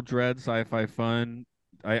 Existential dread, sci-fi fun.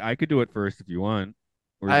 I could do it first if you want,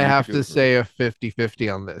 or I you could have do to it first. say a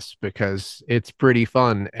 50-50 on this because it's pretty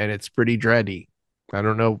fun and it's pretty dready. I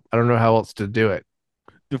don't know how else to do it.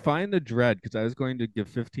 Define the dread, because I was going to give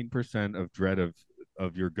 15% of dread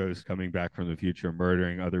of your ghost coming back from the future,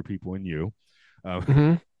 murdering other people and you.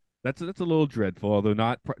 Hmm. That's a little dreadful, although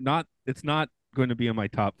not it's not going to be in my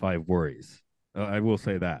top 5 worries. I will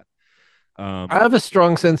say that. I Um, have a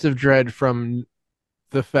strong sense of dread from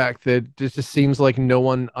the fact that it just seems like no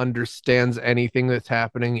one understands anything that's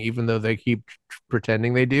happening, even though they keep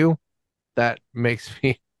pretending they do. That makes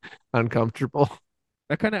me uncomfortable.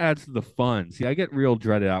 that kind of adds to the fun. See, I get real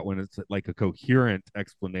dreaded out when it's like a coherent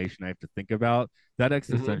explanation I have to think about. That Hmm.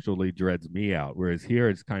 existentially dreads me out. Whereas here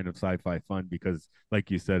it's kind of sci-fi fun because,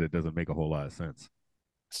 like you said, it doesn't make a whole lot of sense.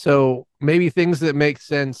 So maybe things that make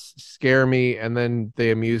sense scare me and then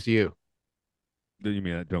they amuse you. You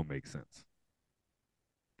mean that don't make sense?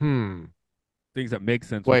 Hmm. Things that make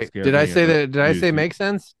sense would Wait, scare did I me and say don't that? Did I use say you. make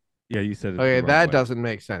sense? Yeah, you said it the Okay, wrong that way. doesn't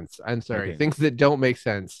make sense. I'm sorry. Okay. Things that don't make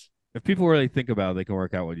sense. If people really think about it, they can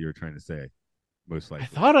work out what you were trying to say, most I likely.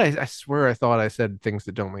 thought I swear I thought I said things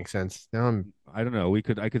that don't make sense. Now I don't know. I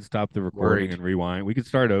could stop the recording worried. and rewind. We could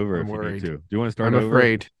start over I'm if you need worried. to. Do you want to start I'm over?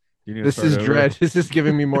 afraid. Do you need to This start is over? dread. This is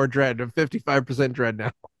giving me more dread. I'm 55% dread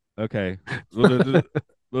now. Okay.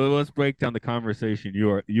 Well, let's break down the conversation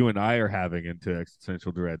you and I are having into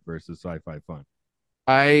existential dread versus sci-fi fun.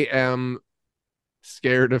 I am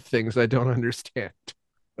scared of things I don't understand.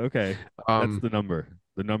 Okay, that's Um, the number.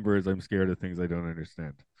 The number is I'm scared of things I don't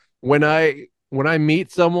understand. when I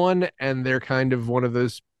meet someone and they're kind of one of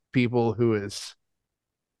those people who is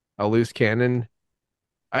a loose cannon,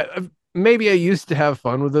 maybe I used to have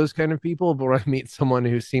fun with those kind of people, but when I meet someone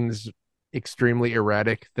who seems extremely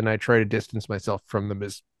erratic, then I try to distance myself from them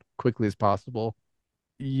as quickly as possible.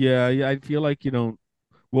 Yeah, yeah, I feel like you don't.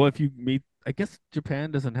 Well, if you meet, I guess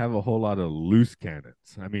Japan doesn't have a whole lot of loose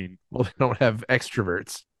cannons. I mean, Well, they don't have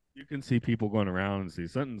extroverts. you can see people going around and see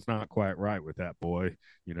something's not quite right with that boy,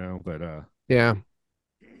 but Yeah.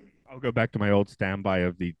 I'll go back to my old standby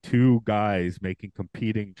of the two guys making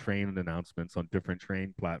competing train announcements on different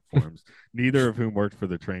train platforms, neither of whom worked for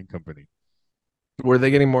the train company. Were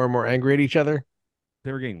they getting more and more angry at each other?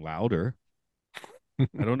 They were getting louder.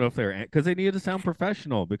 I don't know if they're because they needed to sound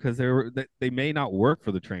professional because they may not work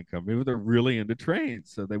for the train company, but they're really into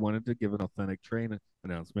trains, so they wanted to give an authentic train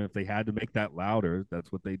announcement. If they had to make that louder,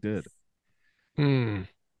 that's what they did. Hmm.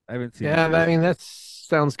 I haven't seen it Yeah, I mean personally. that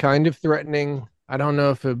sounds kind of threatening. I don't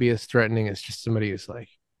know if it would be as threatening as just somebody who's like,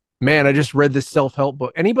 man, I just read this self-help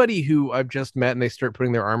book. Anybody who I've just met and they start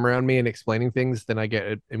putting their arm around me and explaining things, then I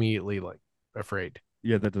get immediately like afraid.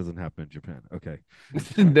 Yeah, that doesn't happen in Japan. Okay.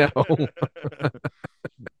 No.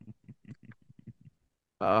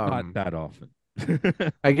 Not Um, that often.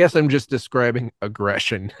 I guess I'm just describing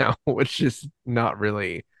aggression now, which is not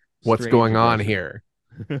really what's Strange going on aggression. here.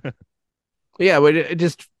 Yeah, but it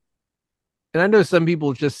just, and I know some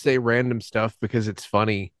people just say random stuff because it's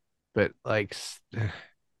funny, but like,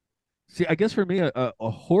 See, I guess for me, a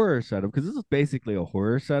horror setup, because this is basically a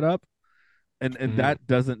horror setup, and mm, that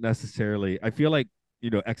doesn't necessarily. I feel like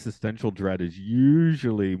existential dread is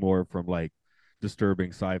usually more from like disturbing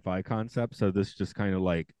sci-fi concepts. So this just kind of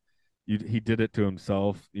like he did it to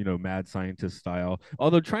himself, mad scientist style.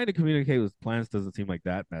 Although trying to communicate with plants doesn't seem like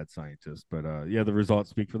that mad scientist, but yeah, the results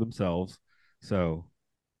speak for themselves. So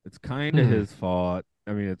it's kind of mm, his fault.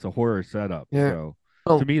 I mean, it's a horror setup, yeah. so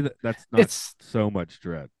to Well, me that's not it's so much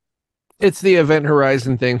dread. it's the Event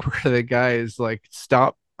Horizon thing where the guy is like,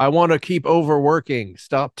 "Stop! I want to keep overworking.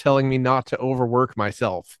 Stop telling me not to overwork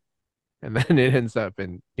myself." And then it ends up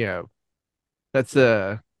in, that's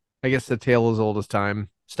I guess the tale as old as time.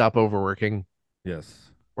 Stop overworking,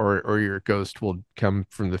 Yes. or your ghost will come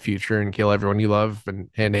from the future and kill everyone you love and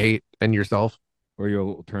hate and yourself. Or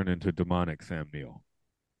you'll turn into demonic Sam Neill,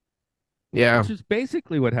 Yeah, which is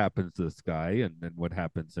basically what happens to this guy, and what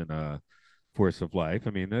happens in Force of Life.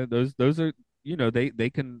 I mean, those are they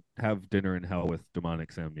can have dinner in hell with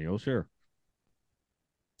demonic Sam Neill, sure.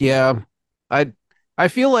 yeah. I I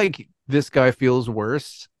feel like this guy feels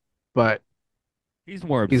worse, but He's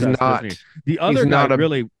more he's obsessed, doesn't he? not. The He's other guy not a.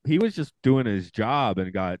 really, he was just doing his job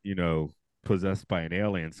and got possessed by an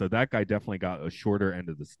alien. So that guy definitely got a shorter end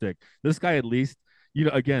of the stick. This guy at least.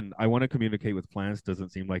 Again, I want to communicate with plants.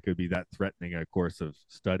 Doesn't seem like it would be that threatening a course of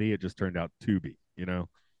study. It just turned out to be.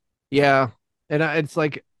 Yeah, and it's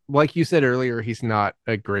like you said earlier, he's not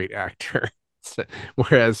a great actor.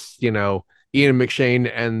 Whereas Ian McShane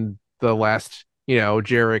and the last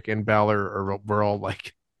Jarek and Balor were all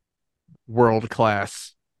like world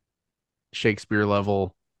class Shakespeare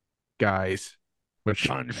level guys, which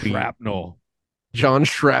John we Shrapnel. John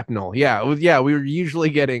Shrapnel. Yeah, we were usually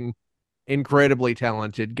getting incredibly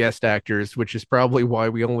talented guest actors, which is probably why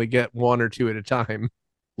we only get one or two at a time,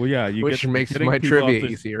 Well, yeah, you get which makes getting my people off trivia the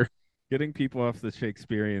easier. getting people off the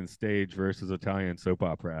Shakespearean stage versus Italian soap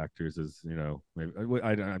opera actors is, maybe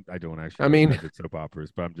I don't actually I know mean, invented soap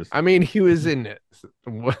operas, but I'm just he was in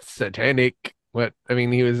what Satanic. What I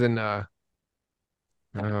mean, he was in.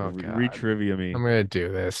 Oh God, re-trivia me. I'm gonna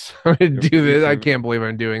do this. I'm gonna do this. I can't believe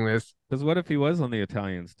I'm doing this. Because what if he was on the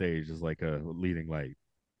Italian stage as like a leading light?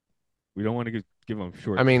 We don't want to give him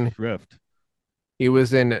I short mean, shrift. he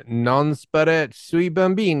was in Non Spare sui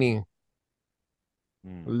Bambini,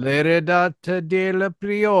 Mm, L'Eredata della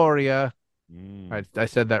Prioria. mm. I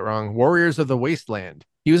said that wrong. Warriors of the Wasteland.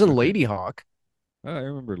 He was in Okay. Lady Hawk. Oh, I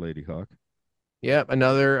remember Lady Hawk. Yep,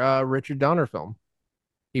 another Richard Donner film.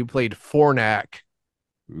 He played Fornak.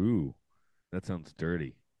 Ooh, that sounds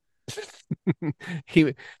dirty.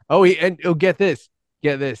 he and get this,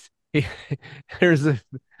 get this. He, there's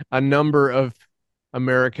a number of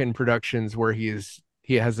American productions where he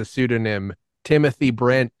has a pseudonym, Timothy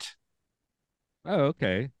Brent. Oh,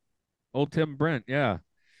 okay. Old Tim Brent, yeah.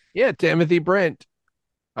 Yeah, Timothy Brent.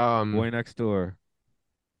 Boy Next Door.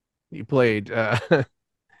 He played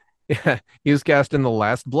yeah, he was cast in The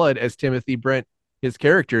Last Blood as Timothy Brent. His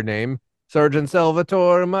character name, Sergeant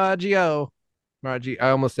Salvatore Maggio. I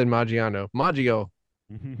almost said Maggiano. Maggio.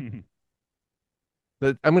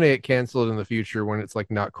 But I'm gonna get canceled in the future when it's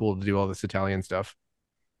like not cool to do all this Italian stuff.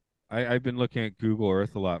 I've been looking at Google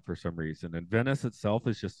Earth a lot for some reason, and Venice itself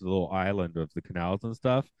is just a little island of the canals and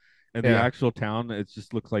stuff, and the Yeah. actual town it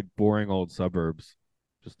just looks like boring old suburbs.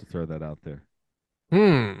 Just to throw that out there.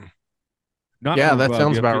 Hmm. Not Yeah, for that above.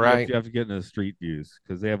 sounds You have about to, right. you have to get into the street views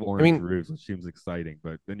because they have I orange mean, roofs, which seems exciting,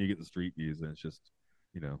 but then you get the street views and it's just,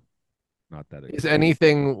 you know, not that is exciting.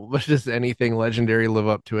 anything does anything legendary live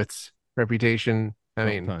up to its reputation? I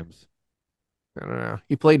mean, Sometimes. I don't know.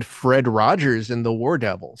 He played Fred Rogers in The War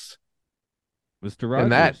Devils. Mr.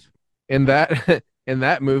 And that Rogers. in that in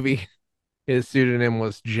that movie, his pseudonym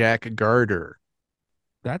was Jack Garter.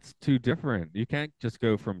 That's too different. You can't just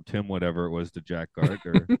go from Tim whatever it was to Jack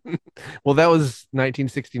Gardner. Well, that was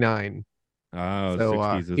 1969. Oh, So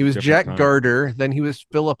 60s is he was different Jack time. Garter, then he was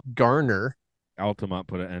Philip Garner, Altamont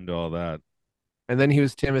put an end to all that. and then he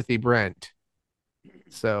was Timothy Brent.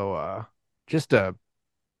 So just a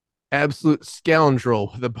absolute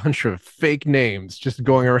scoundrel with a bunch of fake names just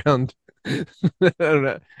going around. I don't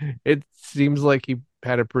know. It seems like he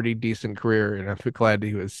had a pretty decent career, and I'm glad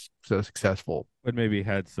he was so successful. But maybe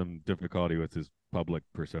had some difficulty with his public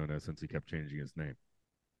persona since he kept changing his name.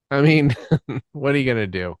 I mean, what are you gonna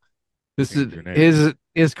do? This Change is your name.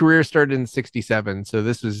 his career started in '67, so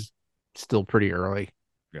this was still pretty early.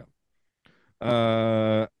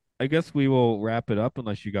 I guess we will wrap it up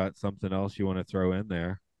unless you got something else you want to throw in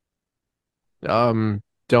there. Don't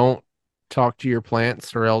talk to your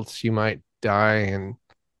plants, or else you might die in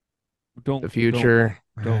Don't the future.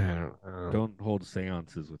 don't- I don't know. don't hold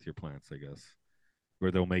seances with your plants, I guess,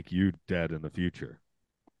 where they'll make you dead in the future.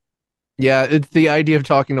 Yeah, it's the idea of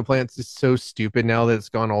talking to plants is so stupid now that it's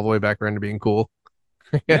gone all the way back around to being cool.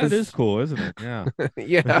 Yeah, it is cool, isn't it? Yeah.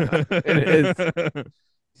 Yeah, it is.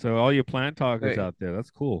 So all you plant talkers Hey. out there,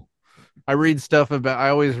 that's cool. I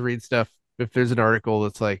always read stuff if there's an article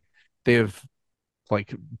that's like they've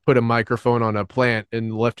like put a microphone on a plant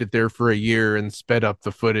and left it there for a year and sped up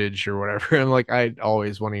the footage or whatever. I'm like, I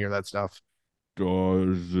always want to hear that stuff.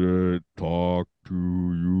 Does it talk to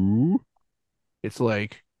you? It's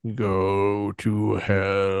like, go to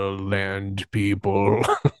hell, land people.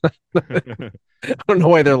 I don't know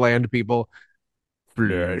why they're land people.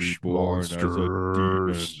 Flesh Reborn as a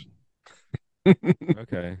monsters. demon.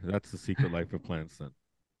 Okay, that's the secret life of plants then.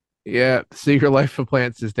 Yeah, the secret life of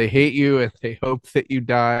plants is they hate you and they hope that you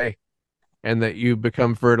die and that you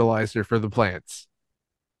become fertilizer for the plants.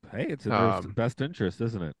 Hey, it's in their best interest,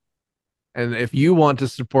 isn't it? And if you want to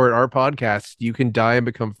support our podcast, you can die and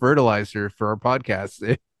become fertilizer for our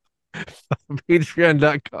podcast.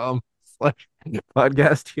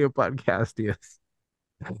 Patreon.com/podcastio.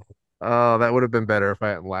 Oh, that would have been better if I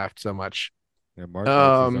hadn't laughed so much. Yeah, Mark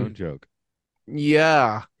likes his own joke.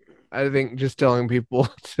 Yeah, I think just telling people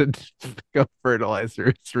to become fertilizer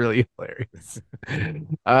is really hilarious.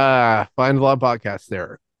 Find a lot of podcasts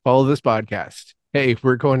there. Follow this podcast. Hey,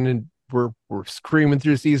 we're screaming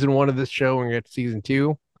through season 1 of this show and get to season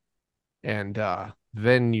 2, and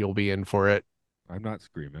then you'll be in for it. I'm not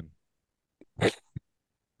screaming.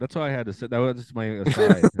 That's all I had to say. That was just my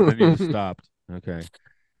aside, and then you just stopped. Okay,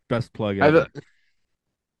 best plug ever.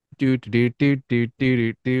 Talking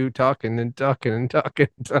and talking and talking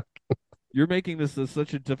and talking. You're making this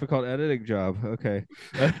such a difficult editing job. Okay.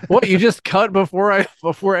 What, you just cut before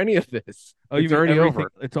any of this? Oh, it's already over.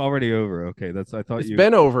 It's already over. Okay, I thought it's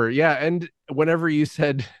been over. Yeah, and whatever you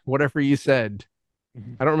said, I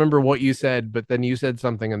don't remember what you said, but then you said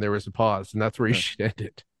something and there was a pause, and that's where you should end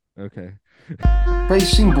it. Okay.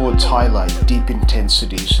 Racing boards highlight deep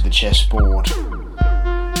intensities of the chessboard.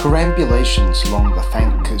 Perambulations along the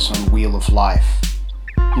thankers on Wheel of Life,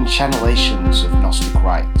 inchannelations of Gnostic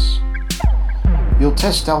rites. You'll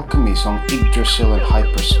test alchemies on Yggdrasil and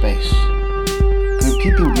hyperspace, go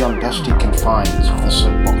peeping beyond dusty confines of the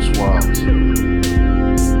soapbox world.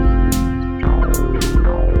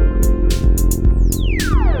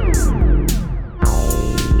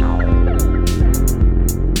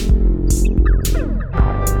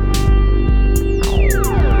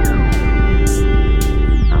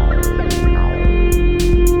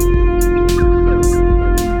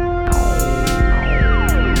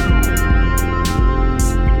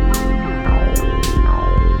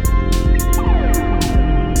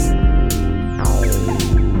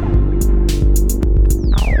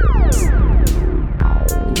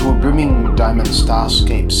 Diamond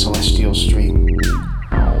starscape celestial stream,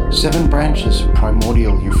 7 branches of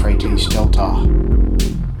primordial Euphrates delta,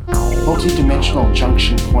 multi-dimensional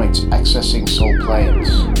junction points accessing soul planes.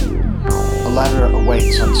 A ladder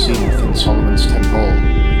awaits unseen within Solomon's temple.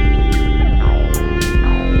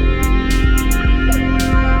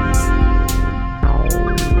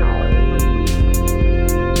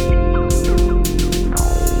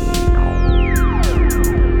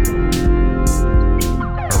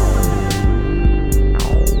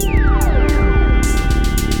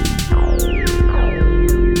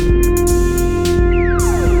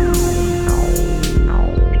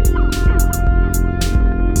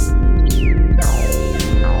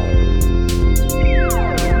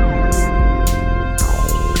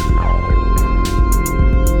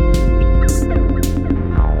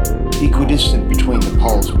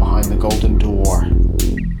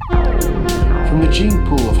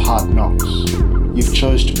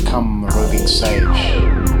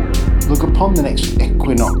 Look upon the next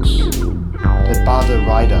equinox, the Bardo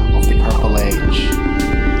rider of the Purple Age.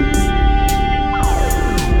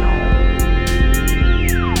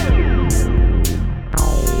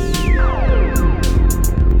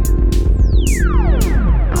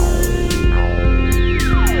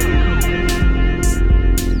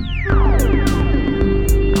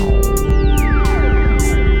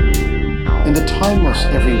 In the timeless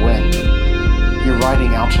every when, you're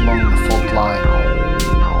riding out along the fault line.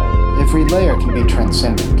 Every layer can be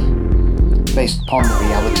transcendent, based upon the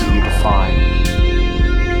reality you define.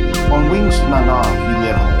 On wings of Nana you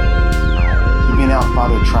level. You've been out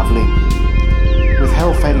Bardo travelling, with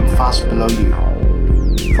hell fading fast below you.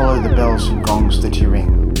 Follow the bells and gongs that you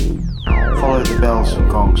ring. Follow the bells and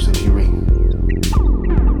gongs that you ring.